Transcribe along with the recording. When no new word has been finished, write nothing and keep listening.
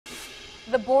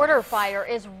The border fire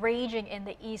is raging in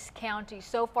the East County.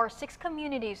 So far, 6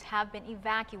 communities have been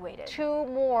evacuated. 2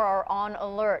 more are on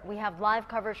alert. We have live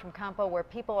coverage from Campo where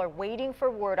people are waiting for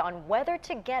word on whether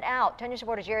to get out. 10 News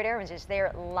reporter Jared Aarons is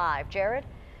there live. Jared?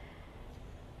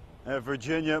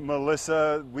 Virginia,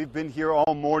 Melissa, we've been here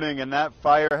all morning and that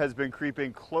fire has been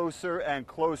creeping closer and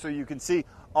closer. You can see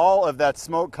all of that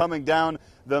smoke coming down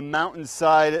the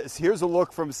mountainside. Here's a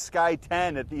look from Sky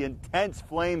 10 at the intense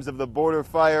flames of the border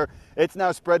fire. It's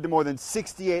now spread to more than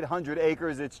 6,800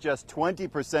 acres. It's just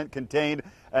 20% contained,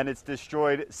 and it's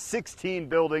destroyed 16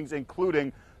 buildings,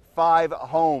 including 5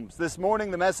 homes. This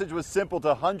morning, the message was simple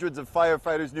to hundreds of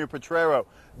firefighters near Potrero.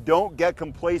 Don't get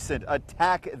complacent.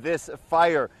 Attack this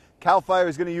fire. CAL FIRE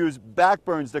is going to use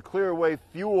backburns to clear away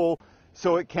fuel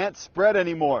so it can't spread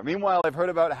anymore. Meanwhile, I've heard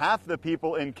about half the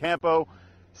people in Campo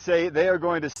say they are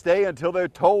going to stay until they're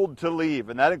told to leave.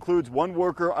 And that includes one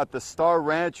worker at the Star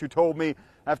Ranch who told me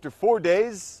after 4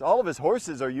 days, all of his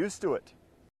horses are used to it.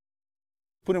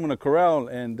 Put them in a corral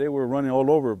and they were running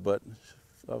all over, but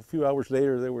a few hours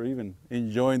later, they were even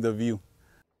enjoying the view.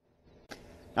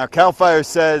 Now, CAL FIRE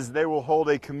says they will hold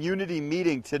a community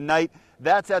meeting tonight.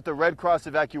 That's at the Red Cross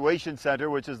Evacuation Center,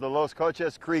 which is the Los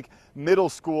Coches Creek Middle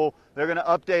School. They're going to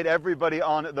update everybody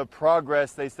on the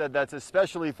progress. They said that's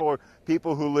especially for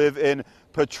people who live in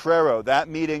Potrero. That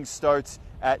meeting starts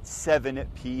at 7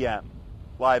 p.m.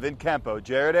 Live in Campo,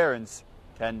 Jared Aarons,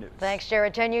 10 News. Thanks,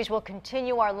 Jared. 10 News will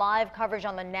continue our live coverage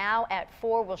on the Now at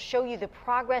 4. We'll show you the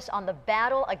progress on the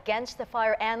battle against the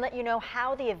fire and let you know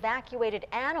how the evacuated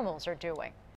animals are doing.